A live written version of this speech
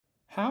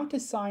How to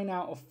sign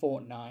out of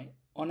Fortnite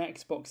on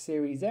Xbox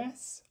Series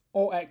S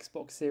or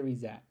Xbox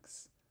Series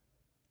X.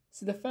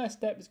 So the first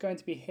step is going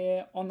to be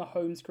here on the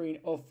home screen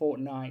of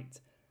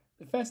Fortnite.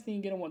 The first thing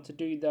you're going to want to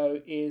do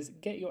though is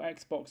get your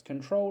Xbox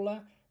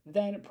controller,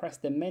 then press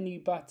the menu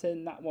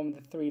button, that one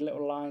with the three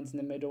little lines in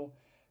the middle.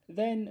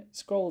 Then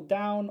scroll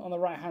down on the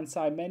right hand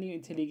side menu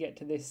until you get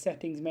to this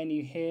settings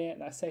menu here,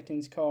 that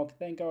settings cog,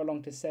 then go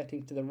along to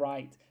settings to the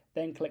right,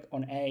 then click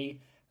on A.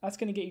 That's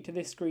going to get you to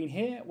this screen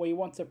here where you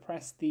want to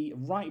press the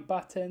right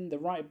button, the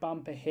right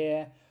bumper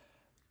here.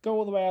 Go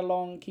all the way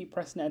along, keep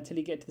pressing it until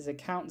you get to this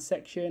account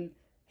section.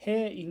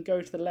 Here you can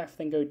go to the left,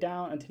 then go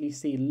down until you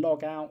see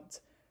logout.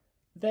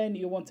 Then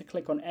you'll want to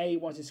click on A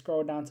once you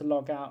scroll down to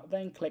log out,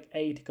 then click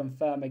A to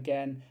confirm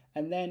again,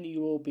 and then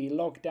you will be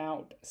logged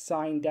out,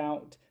 signed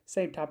out,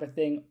 same type of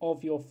thing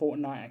of your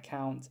Fortnite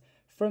account.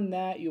 From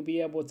there, you'll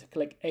be able to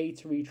click A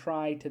to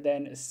retry to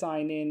then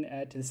sign in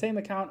to the same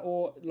account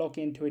or log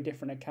into a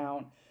different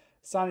account.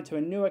 Sign into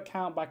a new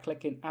account by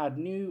clicking add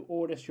new,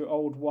 or just your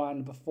old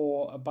one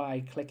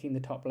by clicking the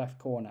top left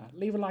corner.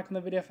 Leave a like on the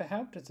video for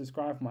help, to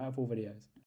subscribe for my helpful videos.